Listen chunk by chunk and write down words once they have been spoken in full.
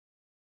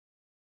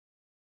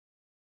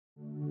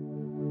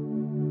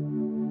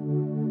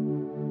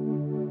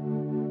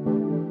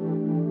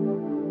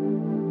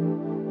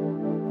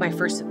my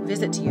first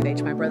visit to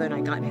UH, my brother and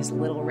I got in his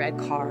little red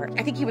car.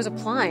 I think he was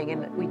applying,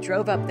 and we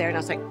drove up there, and I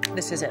was like,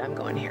 this is it, I'm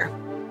going here.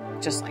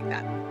 Just like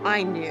that.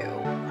 I knew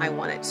I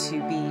wanted to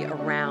be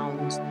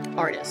around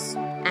artists,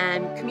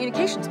 and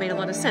communications made a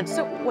lot of sense.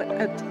 So what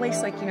a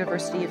place like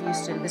University of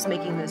Houston is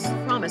making this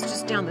promise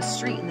just down the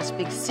street in this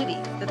big city,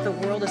 that the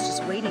world is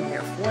just waiting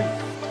there for you.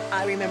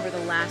 I remember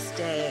the last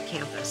day at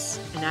campus,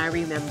 and I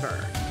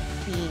remember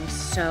being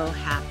so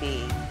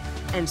happy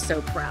and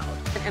so proud.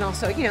 And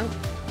also, you know,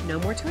 no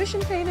more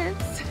tuition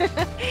payments.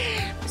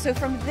 So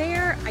from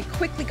there, I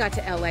quickly got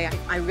to LA.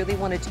 I really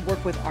wanted to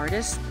work with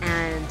artists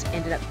and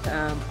ended up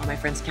on my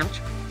friend's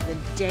couch. The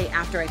day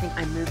after I think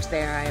I moved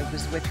there, I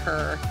was with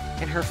her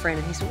and her friend,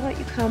 and he said, why don't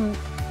you come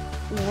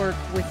work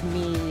with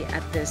me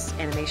at this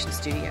animation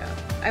studio?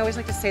 I always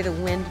like to say the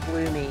wind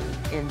blew me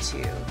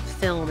into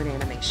film and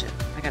animation.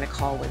 I got a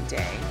call one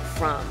day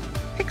from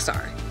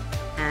Pixar,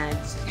 and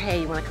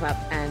hey, you want to come up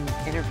and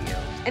interview?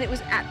 And it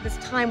was at this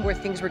time where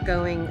things were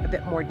going a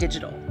bit more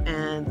digital,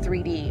 and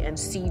 3D and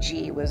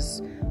CG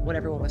was what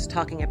everyone was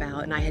talking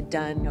about, and I had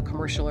done a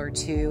commercial or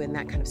two in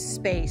that kind of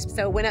space.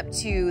 So I went up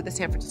to the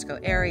San Francisco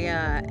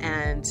area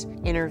and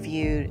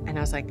interviewed, and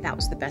I was like, that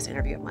was the best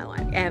interview of my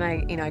life. And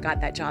I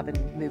got that job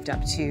and moved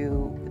up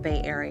to the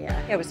Bay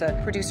Area. I was a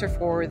producer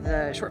for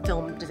the short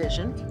film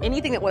division.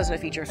 Anything that wasn't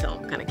a feature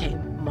film kind of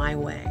came my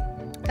way.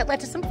 That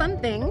led to some fun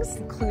things,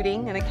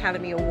 including an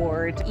Academy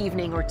Award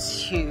evening or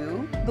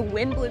two. The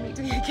wind blew me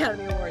to the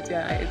Academy Awards.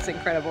 Yeah, it's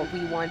incredible.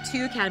 We won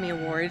 2 Academy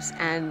Awards,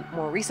 and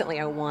more recently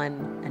I won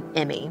an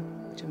Emmy,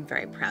 which I'm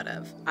very proud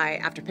of.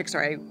 After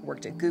Pixar, I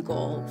worked at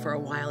Google for a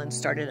while and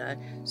started a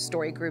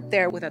story group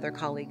there with other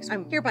colleagues.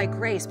 I'm here by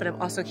grace, but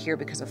I'm also here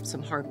because of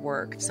some hard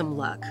work, some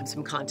luck,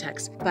 some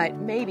context. But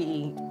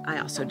maybe I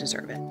also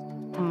deserve it.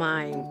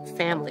 My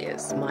family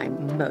is my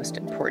most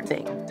important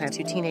thing. I have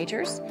 2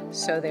 teenagers,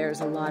 so there's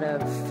a lot of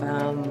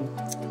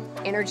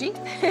energy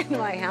in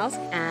my house,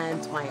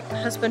 and my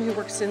husband who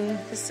works in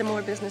a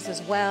similar business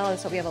as well, and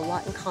so we have a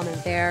lot in common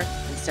there.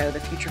 And so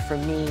the future for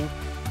me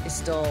is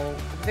still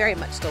very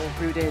much still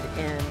rooted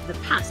in the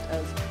past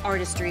of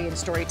artistry and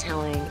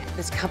storytelling.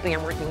 This company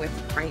I'm working with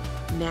right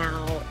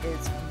now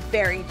is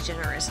very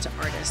generous to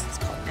artists. It's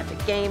called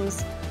Epic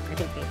Games. I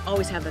think they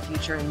always have the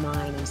future in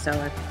mind, and so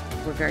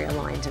we're very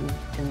aligned in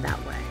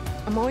that way.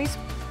 I'm always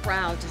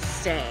proud to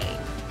say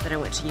that I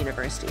went to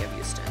University of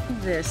Houston.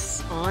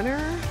 This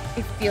honor,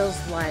 it feels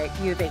like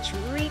U of H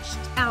reached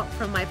out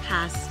from my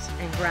past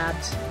and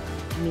grabbed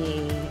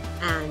me,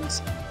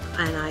 and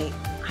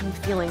I'm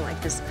feeling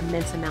like this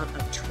immense amount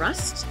of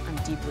trust. I'm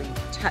deeply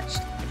touched.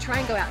 I try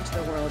and go out into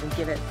the world and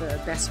give it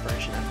the best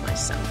version of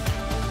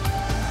myself.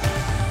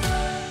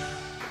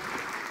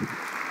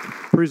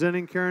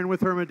 Presenting Karen with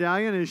her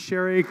medallion is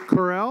Sherry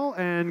Correll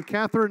and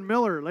Catherine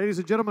Miller. Ladies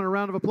and gentlemen, a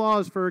round of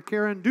applause for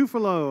Karen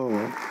Dufilho.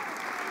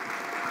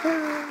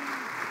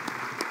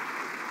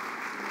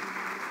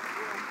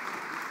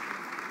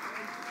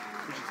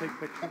 Did you take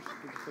pictures?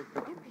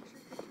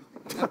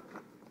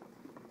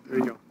 There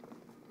you go.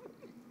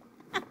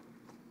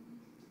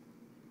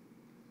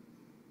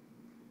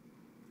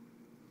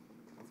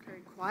 It's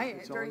very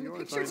quiet during the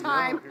picture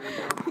time.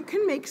 You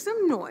can make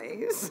some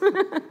noise.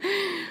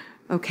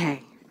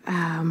 Okay.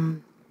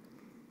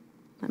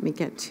 Let me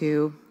get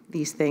to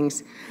these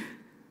things.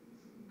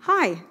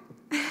 Hi.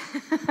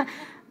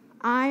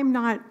 I'm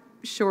not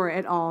sure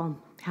at all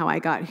how I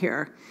got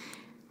here.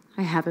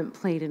 I haven't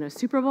played in a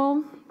Super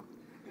Bowl.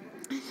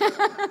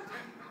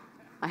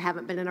 I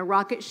haven't been in a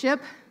rocket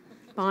ship,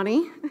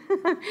 Bonnie.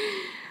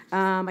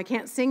 I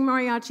can't sing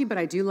mariachi, but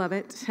I do love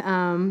it.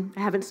 I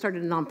haven't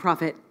started a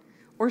nonprofit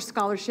or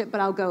scholarship,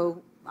 but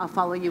I'll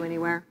follow you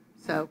anywhere.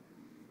 So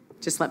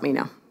just let me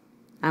know.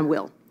 I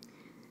will.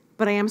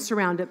 But I am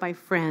surrounded by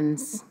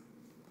friends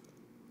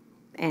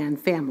and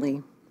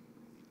family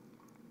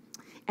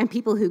and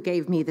people who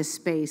gave me the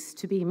space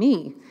to be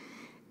me.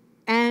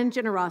 And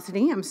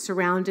generosity. I'm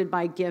surrounded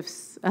by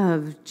gifts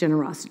of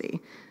generosity.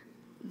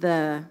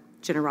 The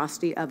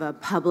generosity of a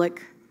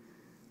public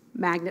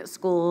magnet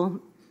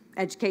school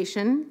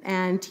education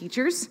and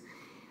teachers,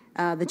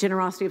 the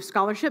generosity of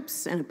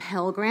scholarships and a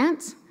Pell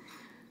Grant,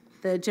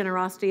 the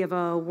generosity of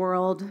a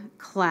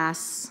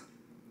world-class,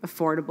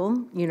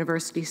 affordable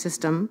university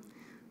system,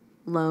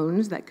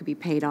 loans that could be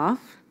paid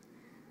off,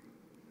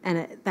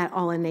 and that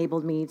all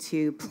enabled me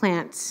to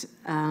plant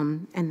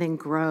and then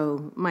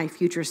grow my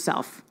future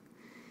self.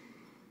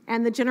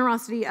 And the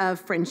generosity of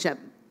friendship,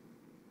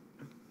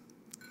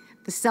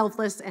 the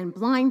selfless and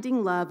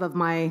blinding love of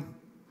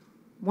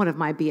one of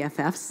my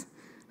BFFs,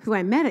 who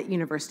I met at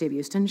University of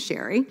Houston,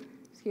 Sherry,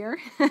 is here,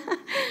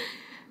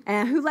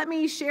 and who let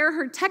me share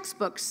her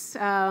textbooks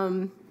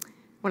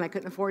when I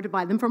couldn't afford to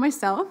buy them for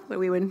myself, but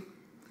we would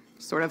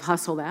sort of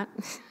hustle that.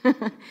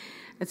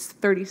 It's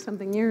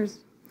 30-something years.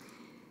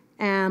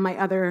 And my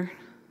other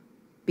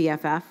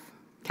BFF,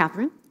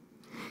 Catherine,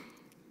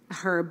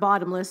 her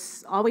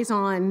bottomless, always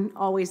on,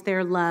 always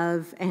there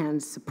love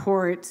and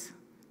support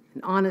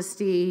and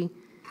honesty,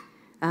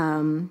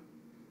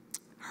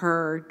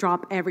 her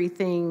drop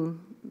everything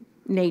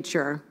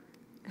nature,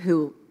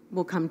 who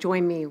will come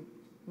join me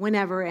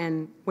whenever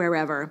and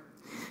wherever.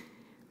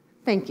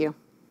 Thank you.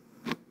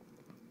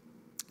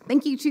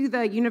 Thank you to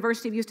the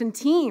University of Houston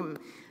team.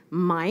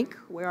 Mike,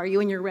 where are you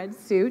in your red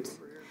suit?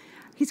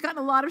 He's gotten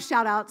a lot of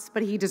shout outs,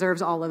 but he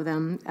deserves all of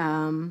them.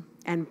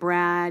 And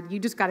Brad, you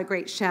just got a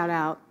great shout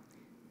out,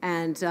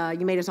 and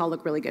you made us all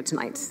look really good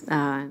tonight.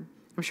 I'm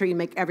sure you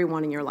make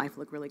everyone in your life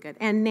look really good.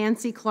 And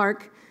Nancy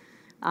Clark,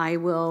 I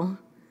will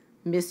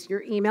miss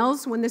your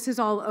emails when this is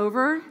all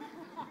over.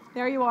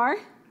 There you are.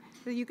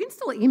 You can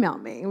still email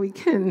me. We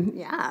can,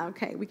 yeah,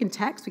 okay. We can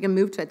text. We can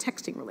move to a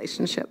texting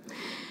relationship.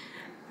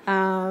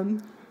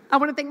 I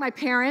want to thank my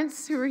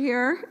parents who are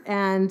here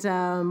and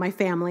my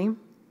family,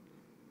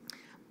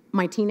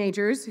 my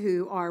teenagers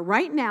who are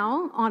right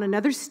now on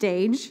another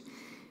stage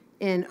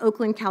in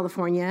Oakland,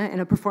 California,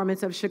 in a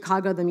performance of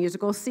Chicago the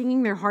Musical,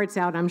 singing their hearts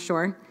out, I'm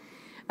sure.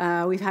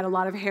 We've had a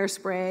lot of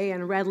hairspray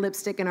and red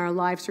lipstick in our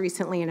lives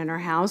recently and in our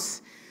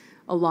house.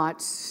 A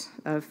lot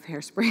of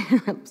hairspray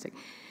and red lipstick.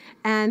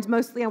 And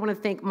mostly I want to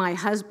thank my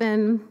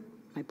husband,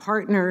 my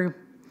partner,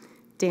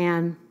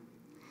 Dan.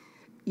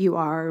 You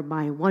are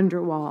my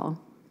wonder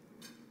wall,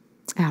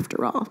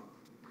 after all.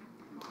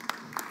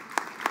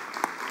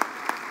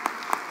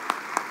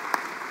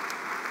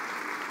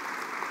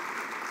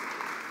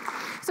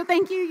 So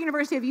thank you,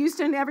 University of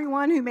Houston,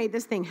 everyone who made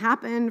this thing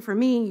happen for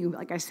me. You,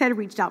 like I said,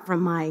 reached out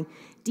from my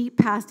deep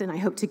past, and I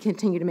hope to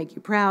continue to make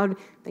you proud.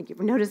 Thank you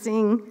for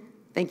noticing.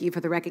 Thank you for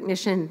the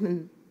recognition.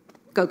 And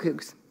go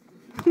Cougs.